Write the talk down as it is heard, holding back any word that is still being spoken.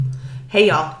Hey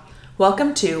y'all,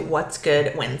 welcome to What's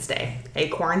Good Wednesday, a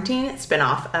quarantine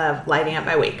spinoff of Lighting Up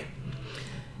My Week.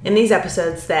 In these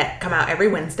episodes that come out every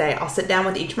Wednesday, I'll sit down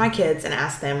with each of my kids and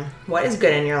ask them, what is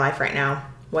good in your life right now?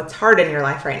 What's hard in your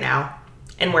life right now?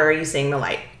 And where are you seeing the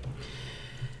light?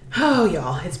 Oh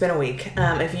y'all, it's been a week.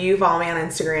 If you follow me on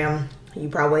Instagram, you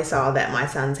probably saw that my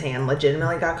son's hand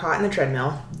legitimately got caught in the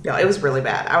treadmill. Y'all, it was really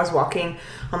bad. I was walking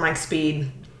on like speed,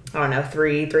 I don't know,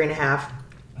 3.5.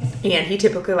 And he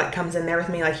typically comes in there with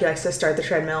me, he likes to start the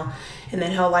treadmill, and then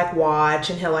he'll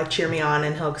watch and he'll cheer me on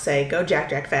and he'll say, go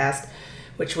Jack Jack fast,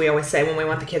 which we always say when we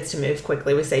want the kids to move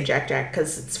quickly, we say Jack Jack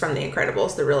because it's from The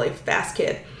Incredibles, the really fast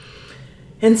kid.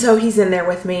 And so he's in there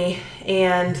with me,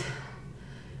 and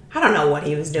I don't know what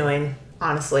he was doing,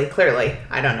 honestly. Clearly,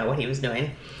 I don't know what he was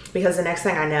doing, because the next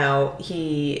thing I know,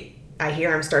 I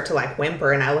hear him start to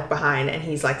whimper, and I look behind and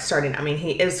he's starting,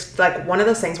 he is one of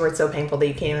those things where it's so painful that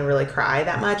you can't even really cry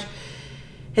that much.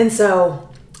 And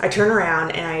so I turn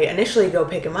around and I initially go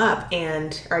pick him up or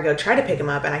I go try to pick him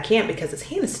up, and I can't because his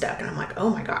hand is stuck. And I'm like,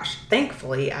 oh my gosh,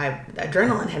 thankfully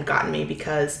adrenaline had gotten me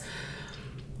because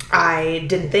I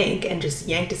didn't think and just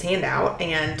yanked his hand out.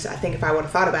 And I think if I would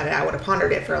have thought about it, I would have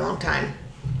pondered it for a long time.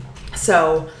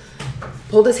 So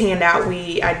pulled his hand out.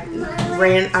 I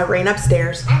ran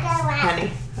upstairs.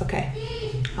 Honey, okay.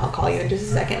 I'll call you in just a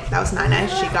second. That was Nina.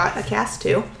 She got a cast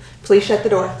too. Please shut the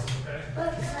door.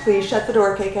 Please shut the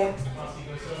door, KK.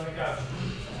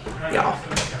 Y'all.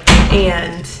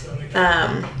 And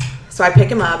so I pick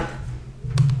him up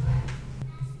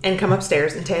and come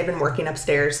upstairs, and Tay had been working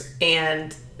upstairs.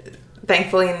 And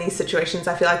thankfully in these situations,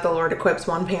 I feel like the Lord equips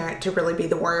one parent to really be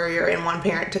the warrior and one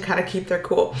parent to kind of keep their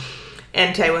cool.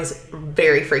 And Tay was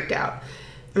very freaked out.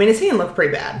 His hand looked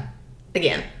pretty bad.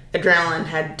 Again, adrenaline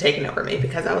had taken over me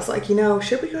because I was like,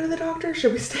 should we go to the doctor?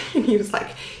 Should we stay? And he was like,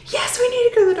 yes, we need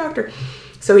to go to the doctor.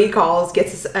 So he calls,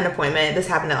 gets us an appointment. This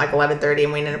happened at 11:30,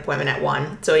 and we had an appointment at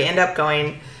 1. So he ended up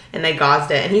going, and they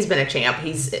gauzed it, and he's been a champ.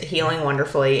 He's healing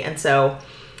wonderfully. And so,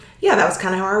 yeah, that was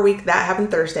kind of how our week, that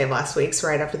happened Thursday of last week. So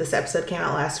right after this episode came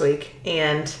out last week,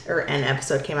 an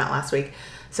episode came out last week.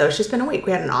 So it's just been a week.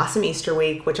 We had an awesome Easter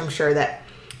week, which I'm sure that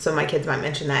some of my kids might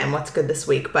mention that and what's good this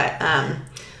week. But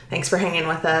thanks for hanging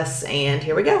with us, and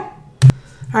here we go. All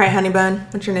right, honey bun,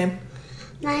 what's your name?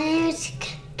 My name is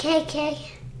KK.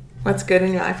 What's good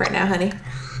in your life right now, honey?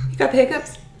 You got the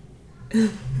hiccups?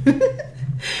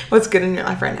 What's good in your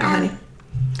life right now, honey?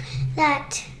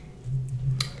 That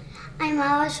I'm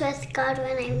always with God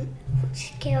when I'm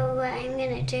scared what I'm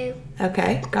going to do.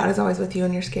 Okay, God is always with you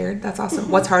when you're scared. That's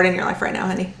awesome. What's hard in your life right now,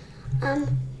 honey? I'm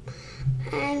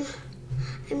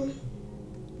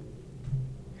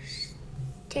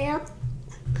still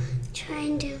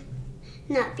trying to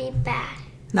not be bad.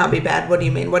 Not be bad? What do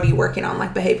you mean? What are you working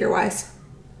on, behavior-wise?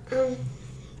 I'm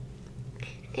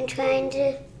trying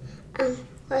to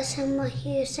listen what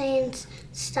you're saying,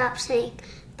 stop saying,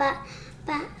 but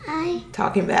I...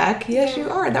 Talking back? Yes, yeah. You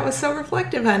are. That was so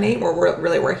reflective, honey. We're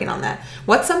really working on that.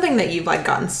 What's something that you've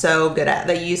gotten so good at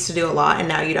that you used to do a lot and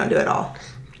now you don't do at all?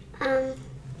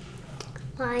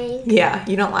 Lying. Yeah,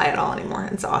 you don't lie at all anymore.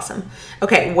 It's awesome.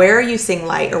 Okay, where are you seeing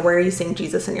light, or where are you seeing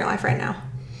Jesus in your life right now?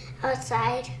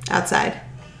 Outside. Outside.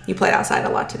 You played outside a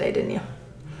lot today, didn't you?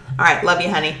 All right, love you,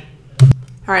 honey.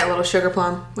 All right, little sugar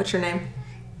plum. What's your name?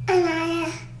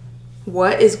 Anaya.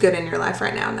 What is good in your life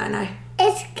right now, Nana?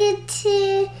 It's good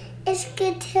to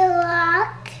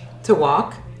walk. To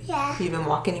walk? Yeah. You've been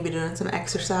walking. You've been doing some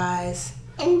exercise.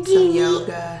 And some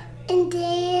yoga. And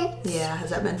dance. Yeah, has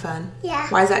that been fun? Yeah.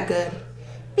 Why is that good?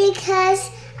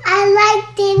 Because I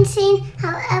like dancing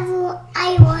however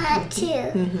I want to.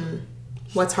 Mm-hmm.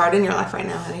 What's hard in your life right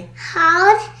now, honey?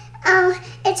 Hard?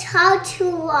 It's hard to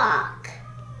walk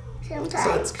sometimes.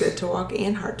 So it's good to walk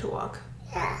and hard to walk.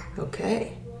 Yeah.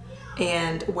 Okay.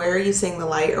 And where are you seeing the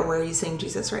light, or where are you seeing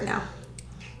Jesus right now?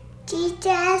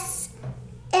 Jesus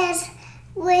is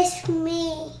with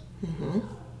me. Mm-hmm.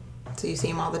 So you see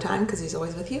him all the time because he's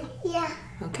always with you? Yeah.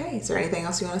 Okay. Is there anything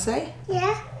else you want to say?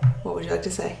 Yeah. What would you like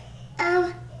to say? I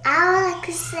would like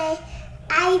to say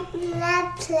I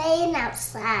love playing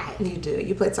outside. You do.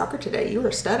 You played soccer today. You were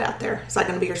a stud out there. Is that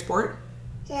going to be your sport?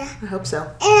 Yeah. I hope so.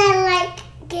 And I like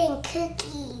getting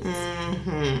cookies.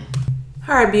 Mm-hmm.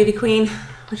 All right, beauty queen.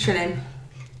 What's your name?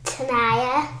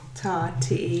 Tanaya.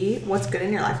 Tati. What's good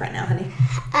in your life right now, honey?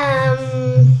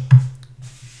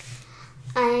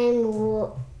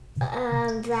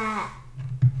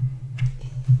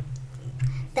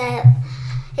 That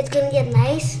it's gonna get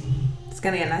nice. It's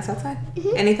gonna get nice outside?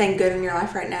 Mm-hmm. Anything good in your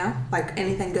life right now?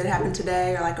 Anything good happened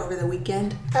today or over the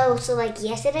weekend? Oh, so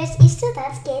yesterday's Easter,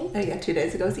 that's good. Oh, yeah, 2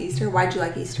 days ago was Easter. Why'd you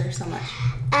like Easter so much?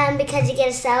 Because you get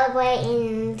to celebrate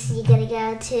and you get to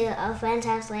go to a friend's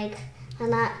house, like,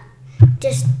 not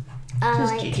just,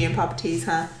 Just like, Gigi and Papa T's,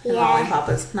 huh? And Yeah. Molly and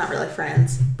Papa's. Not really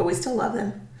friends, but we still love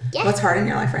them. Yeah. What's hard in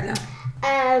your life right now?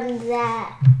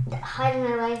 that hard in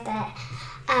my life that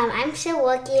I'm still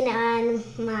working on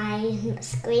my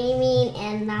screaming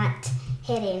and not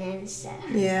hitting and stuff.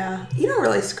 Yeah. You don't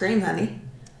really scream, honey.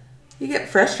 You get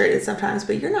frustrated sometimes,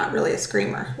 but you're not really a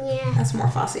screamer. Yeah. That's more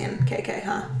Fossey and KK,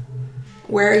 huh?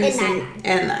 Where are you And seeing... Nai-Nai.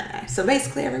 And Nai-Nai. So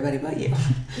basically everybody but you.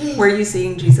 Where are you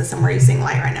seeing Jesus and where are you seeing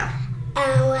light right now?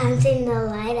 What I'm seeing the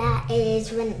light at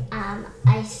is when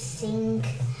I sing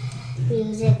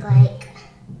music, like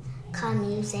calm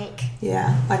music.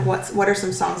 Yeah. Like what are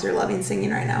some songs you're loving singing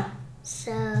right now?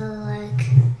 So like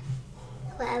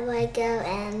wherever I go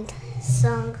and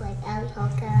song like I'll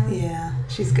go. Yeah.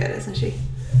 She's good, isn't she?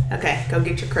 Okay. Go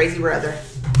get your crazy brother.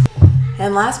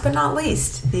 And last but not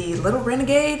least, the little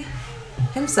renegade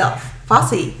himself.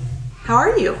 Fossey, how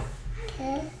are you?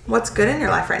 Okay. What's good in your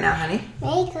life right now, honey?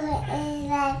 My good is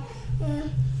that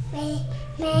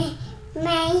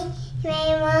my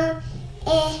mom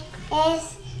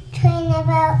is trying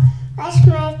about wash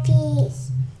my feet.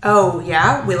 Oh,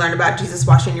 yeah? We learned about Jesus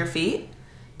washing your feet.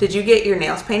 Did you get your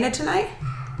nails painted tonight?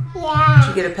 Did Yeah.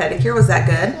 you get a pedicure? Was that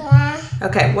good? Yeah.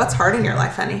 Okay, what's hard in your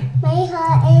life, honey? My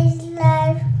heart is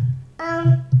love.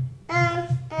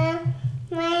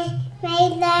 My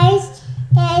legs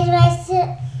is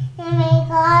rested in my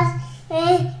claws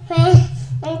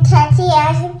when Tati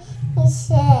asked me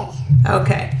sit.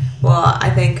 Okay, well, I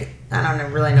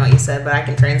don't really know what you said, but I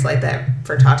can translate that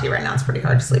for Tati right now. It's pretty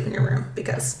hard to sleep in your room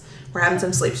because we're having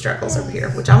some sleep struggles over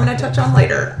here, which I'm going to touch on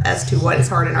later as to what is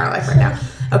hard in our life right now.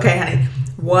 Okay, honey,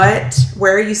 where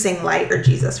are you seeing light or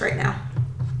Jesus right now?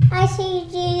 I see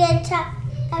Jesus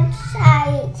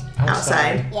outside.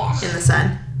 Outside? Yeah. In the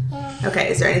sun? Yeah. Okay,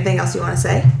 is there anything else you want to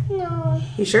say? No.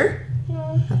 You sure?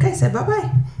 No. Okay, say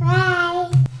bye-bye.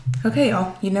 Bye. Okay,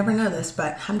 y'all, you never know this,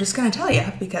 but I'm just going to tell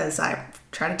you because I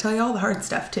try to tell you all the hard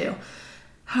stuff too.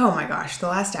 Oh my gosh, the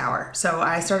last hour. So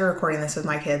I started recording this with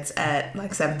my kids at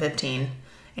like 7:15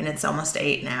 and it's almost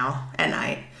 8 now at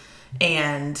night.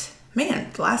 And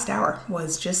man, the last hour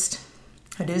was just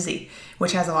a doozy,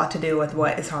 which has a lot to do with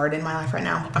what is hard in my life right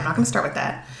now. I'm not going to start with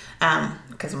that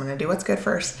because I'm going to do what's good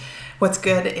first. What's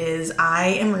good is I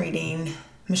am reading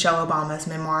Michelle Obama's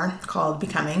memoir called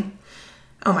Becoming.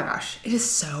 Oh my gosh, it is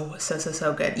so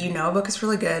good. You know a book is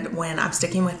really good when I'm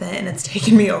sticking with it and it's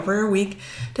taken me over a week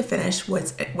to finish,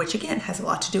 which again has a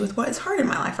lot to do with what is hard in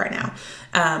my life right now.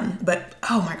 But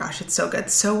oh my gosh, it's so good.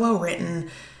 So well written.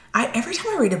 Every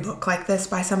time I read a book like this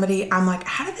by somebody, I'm like,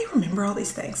 how did they remember all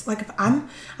these things? Like if I'm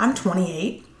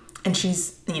 28 and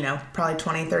she's, probably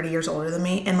 20, 30 years older than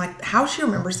me. And like how she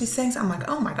remembers these things, I'm like,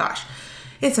 oh my gosh,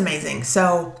 it's amazing.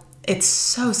 So it's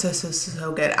so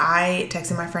good. I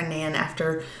texted my friend Nan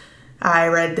after I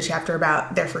read the chapter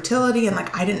about their fertility and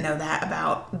like I didn't know that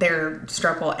about their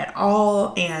struggle at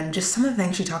all. And just some of the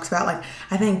things she talks about, like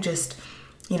I think just,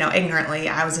 ignorantly,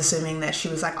 I was assuming that she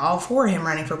was like all for him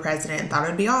running for president and thought it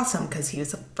would be awesome because he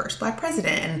was the first Black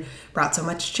president and brought so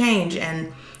much change.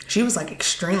 And she was like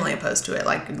extremely opposed to it.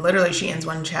 Like literally she ends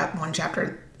one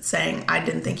chapter saying, I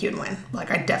didn't think you'd win. Like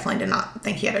I definitely did not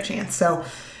think he had a chance. So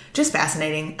just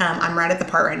fascinating. I'm right at the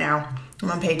part right now.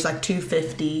 I'm on page like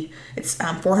 250. It's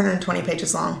 420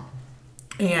 pages long.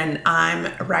 And I'm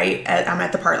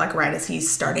at the part like right as he's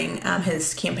starting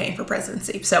his campaign for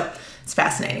presidency. So it's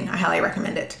fascinating. I highly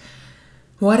recommend it.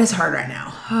 What is hard right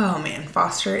now? Oh man,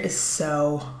 Foster is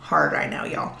so hard right now,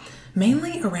 y'all.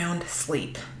 Mainly around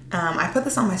sleep. I put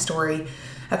this on my story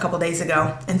a couple days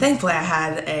ago, and thankfully I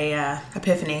had a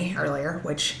epiphany earlier,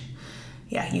 which,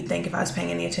 yeah, you'd think if I was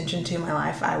paying any attention to my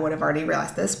life, I would have already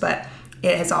realized this, but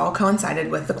it has all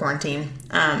coincided with the quarantine.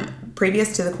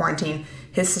 Previous to the quarantine,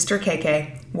 his sister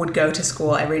KK would go to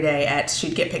school every day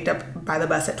she'd get picked up by the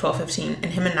bus at 12:15, and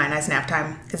him and Nai-Nai's nap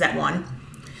time is at 1.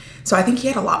 So I think he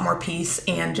had a lot more peace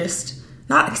and just,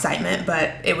 not excitement,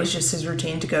 but it was just his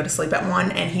routine to go to sleep at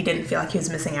 1, and he didn't feel like he was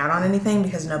missing out on anything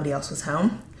because nobody else was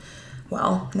home.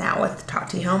 Well, now with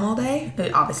Tati home all day,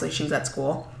 obviously she was at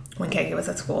school when KK was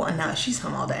at school, and now she's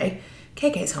home all day.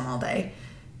 KK's home all day.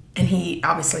 And he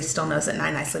obviously still knows that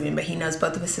Nai-Nai's sleeping, but he knows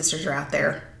both of his sisters are out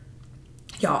there.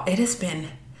 Y'all, it has been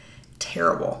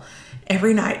terrible.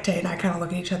 Every night, Tay and I kind of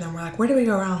look at each other and we're like, where did we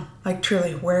go wrong? Like,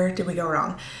 truly, where did we go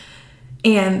wrong?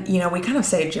 And, we kind of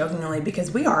say it jokingly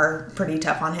because we are pretty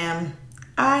tough on him.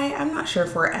 I'm not sure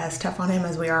if we're as tough on him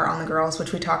as we are on the girls,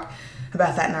 which we talk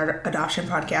about that in our adoption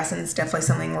podcast, and it's definitely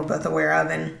something we're both aware of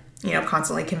and,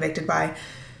 constantly convicted by.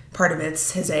 Part of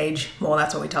it's his age. Well,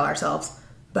 that's what we tell ourselves.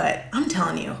 But I'm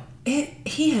telling you,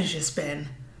 he has just been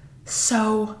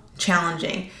so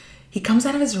challenging. He comes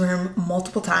out of his room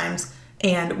multiple times,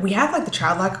 and we had like the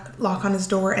child lock on his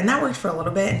door, and that worked for a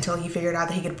little bit until he figured out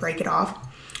that he could break it off.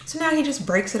 So now he just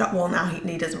breaks it up. Well, now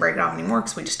he doesn't break it off anymore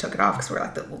because we just took it off because we're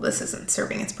like, well, this isn't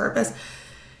serving its purpose.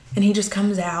 And he just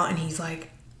comes out and he's like,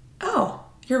 oh,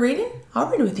 you're reading? I'll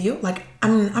read with you. Like,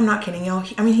 I'm not kidding y'all.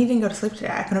 He didn't go to sleep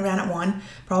today. I put him down at 1.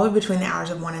 Probably between the hours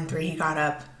of 1 and 3, he got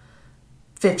up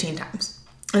 15 times.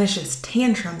 And it's just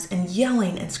tantrums and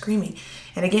yelling and screaming.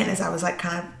 And again, as I was like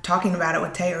kind of talking about it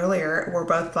with Tay earlier, we're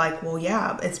both like, well,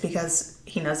 yeah, it's because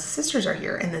he knows his sisters are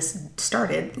here. And this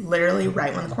started literally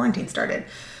right when the quarantine started.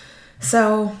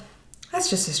 So that's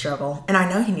just a struggle. And I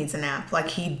know he needs a nap. Like,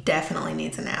 he definitely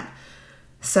needs a nap.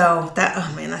 So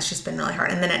that's just been really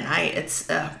hard. And then at night, it's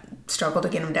a struggle to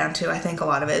get him down too. I think a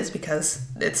lot of it is because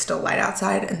it's still light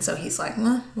outside. And so he's like,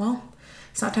 well,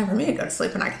 it's not time for me to go to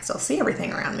sleep and I can still see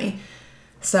everything around me.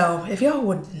 So if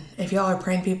y'all are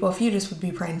praying people, if you just would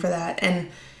be praying for that. And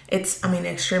it's,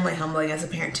 extremely humbling as a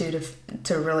parent too,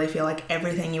 to really feel like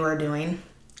everything you are doing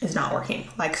is not working.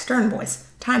 Like stern voice,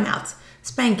 timeouts,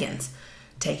 spankings,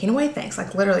 taking away things.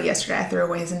 Like literally yesterday, I threw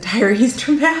away his entire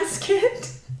Easter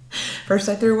basket. First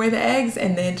I threw away the eggs,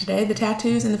 and then today the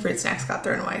tattoos and the fruit snacks got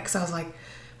thrown away because I was like,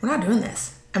 we're not doing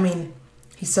this.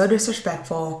 He's so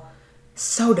disrespectful,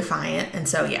 so defiant, and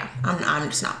so yeah, I'm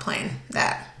just not playing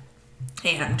that.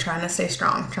 And I'm trying to stay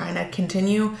strong, trying to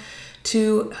continue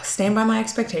to stand by my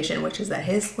expectation, which is that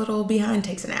his little behind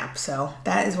takes a nap. So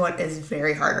that is what is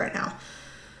very hard right now.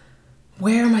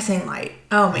 Where am I saying light?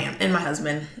 Oh man, and my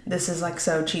husband. This is like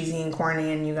so cheesy and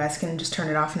corny, and you guys can just turn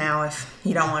it off now if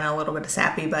you don't want a little bit of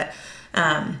sappy. But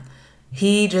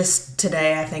he just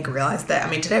today, I think, realized that,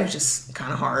 today was just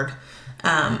kind of hard,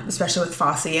 especially with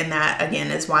Fosse. And that,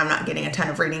 again, is why I'm not getting a ton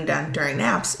of reading done during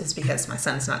naps, is because my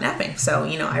son's not napping. So,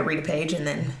 I read a page and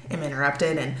then am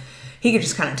interrupted. And he could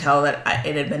just kind of tell that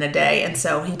it had been a day. And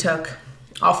so he took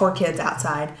all 4 kids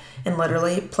outside and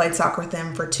literally played soccer with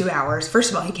them for 2 hours.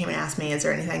 First of all, he came and asked me, is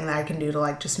there anything that I can do to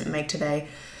like just make today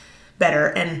better?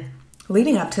 And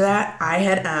leading up to that, I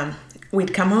had,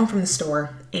 we'd come home from the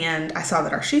store and I saw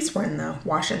that our sheets were in the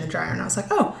washer and the dryer. And I was like,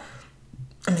 oh,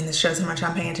 this shows how much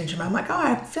I'm paying attention. But I'm like, oh,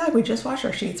 I feel like we just washed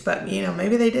our sheets, but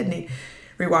maybe they did need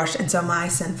rewashed. And so my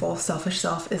sinful, selfish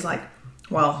self is like,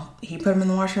 well, he put them in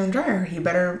the washer and dryer. He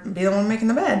better be the one making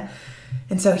the bed.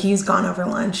 And so he's gone over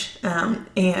lunch,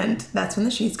 and that's when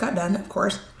the sheets got done, of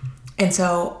course. And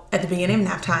so at the beginning of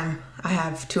nap time, I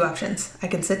have 2 options. I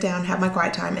can sit down, have my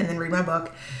quiet time, and then read my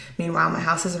book. Meanwhile, my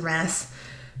house is a mess.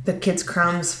 The kids'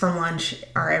 crumbs from lunch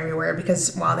are everywhere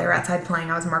because while they were outside playing,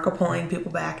 I was Marco Poloing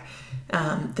people back.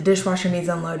 The dishwasher needs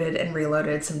unloaded and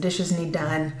reloaded. Some dishes need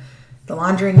done. The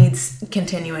laundry needs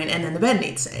continuing, and then the bed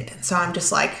needs made. So I'm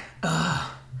just like, I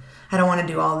don't want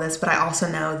to do all this, but I also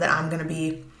know that I'm going to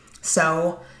be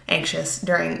so anxious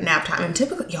during nap time. And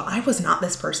typically, I was not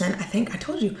this person. I think I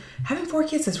told you, having 4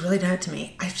 kids has really done it to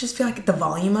me. I just feel like the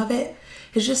volume of it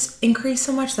has just increased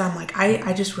so much that I'm like,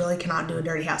 I just really cannot do a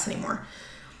dirty house anymore.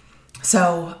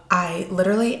 So I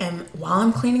literally am, while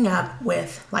I'm cleaning up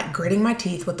with like gritting my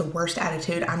teeth with the worst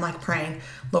attitude, I'm like praying,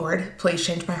 Lord, please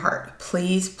change my heart.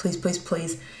 Please, please, please,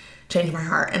 please change my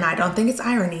heart. And I don't think it's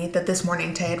irony that this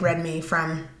morning Tay had read me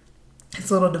from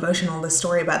his little devotional, this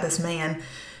story about this man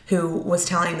who was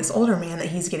telling this older man that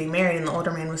he's getting married, and the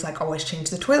older man was like, always change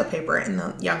the toilet paper. And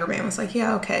the younger man was like,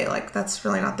 yeah, okay, like that's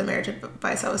really not the marriage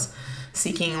advice I was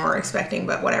seeking or expecting,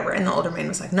 but whatever. And the older man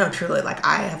was like, no, truly, like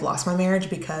I have lost my marriage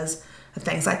because of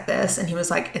things like this. And he was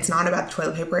like, it's not about the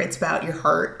toilet paper, it's about your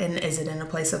heart, and is it in a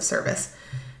place of service?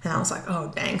 And I was like,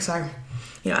 oh dang. So I,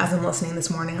 as I'm listening this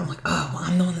morning, I'm like, oh, well,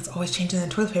 I'm the one that's always changing the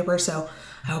toilet paper, so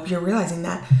I hope you're realizing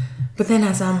that. But then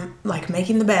as I'm like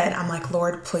making the bed, I'm like,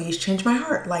 Lord, please change my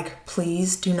heart. Like,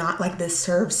 please do not, like this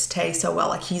serves Tay so well.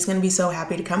 Like he's going to be so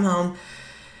happy to come home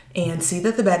and see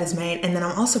that the bed is made. And then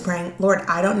I'm also praying, Lord,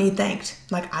 I don't need thanked.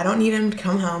 Like I don't need him to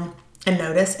come home and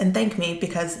notice and thank me,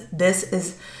 because this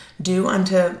is due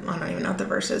unto, I don't even know what the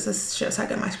verse is. This shows how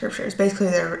good my scripture is. Basically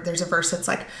there's a verse that's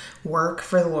like, work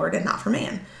for the Lord and not for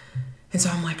man. And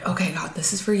so I'm like, okay, God,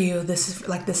 this is for you. This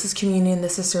is communion.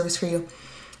 This is service for you.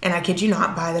 And I kid you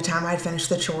not, by the time I'd finished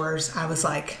the chores, I was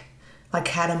like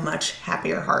had a much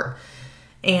happier heart.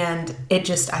 And it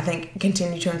just, I think,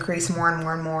 continued to increase more and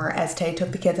more and more as Tay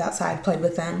took the kids outside, played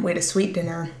with them. We had a sweet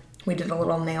dinner. We did a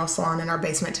little nail salon in our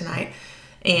basement tonight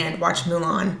and watched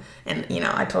Mulan. And,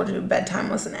 I told you bedtime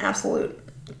was an absolute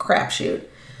crapshoot.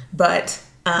 But,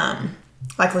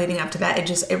 like leading up to that,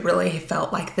 it really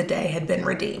felt like the day had been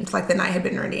redeemed, like the night had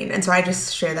been redeemed. And so I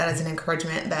just share that as an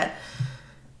encouragement that,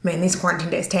 man, these quarantine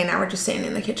days, Tay and I were just standing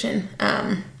in the kitchen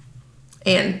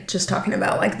and just talking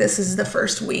about like, this is the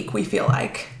first week we feel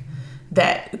like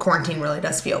that quarantine really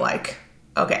does feel like,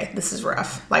 okay, this is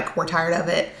rough. Like, we're tired of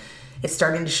it. It's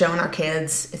starting to show in our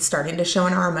kids. It's starting to show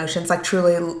in our emotions. Like,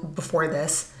 truly, before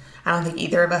this, I don't think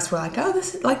either of us were like, oh,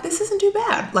 this isn't too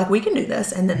bad. Like, we can do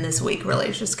this. And then this week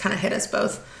really just kind of hit us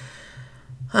both.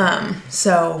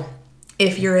 So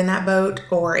if you're in that boat,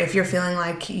 or if you're feeling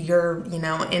like you're,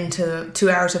 into 2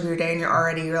 hours of your day and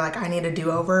you're like, I need a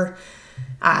do-over,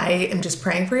 I am just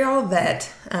praying for y'all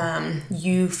that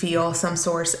you feel some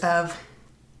source of,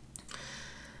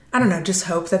 I don't know, just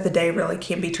hope that the day really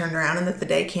can be turned around and that the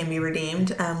day can be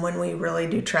redeemed when we really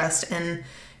do trust and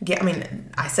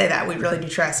I say that, we really do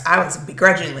trust. I was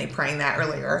begrudgingly praying that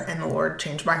earlier, and the Lord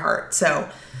changed my heart. So,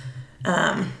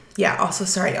 also,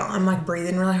 sorry, y'all, I'm like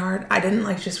breathing really hard. I didn't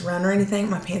just run or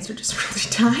anything. My pants are just really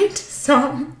tight. So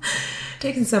I'm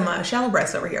taking some shallow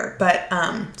breaths over here. But,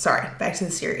 sorry, back to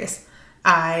the serious.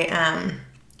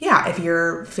 If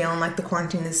you're feeling like the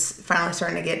quarantine is finally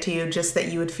starting to get to you, just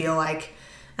that you would feel like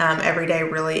every day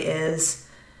really is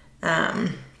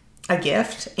a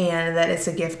gift, and that it's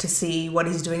a gift to see what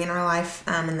He's doing in our life,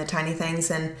 in the tiny things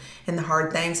and in the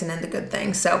hard things and in the good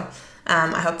things. So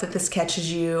I hope that this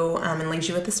catches you and leaves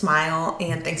you with a smile,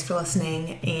 and thanks for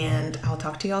listening, and I'll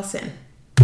talk to y'all soon.